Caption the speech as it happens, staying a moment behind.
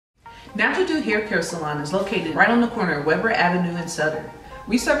Natural Dew Hair Care Salon is located right on the corner of Weber Avenue and Sutter.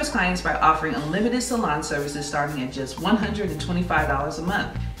 We service clients by offering unlimited salon services starting at just $125 a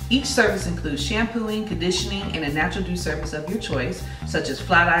month. Each service includes shampooing, conditioning, and a natural dew service of your choice, such as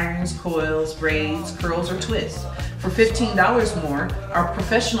flat irons, coils, braids, curls, or twists. For $15 more, our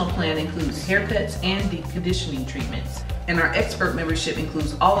professional plan includes haircuts and deep conditioning treatments. And our expert membership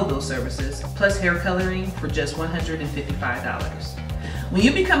includes all of those services, plus hair coloring for just $155. When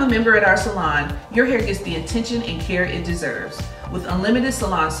you become a member at our salon, your hair gets the attention and care it deserves. With unlimited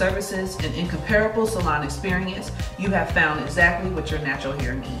salon services and incomparable salon experience, you have found exactly what your natural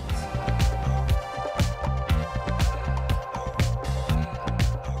hair needs.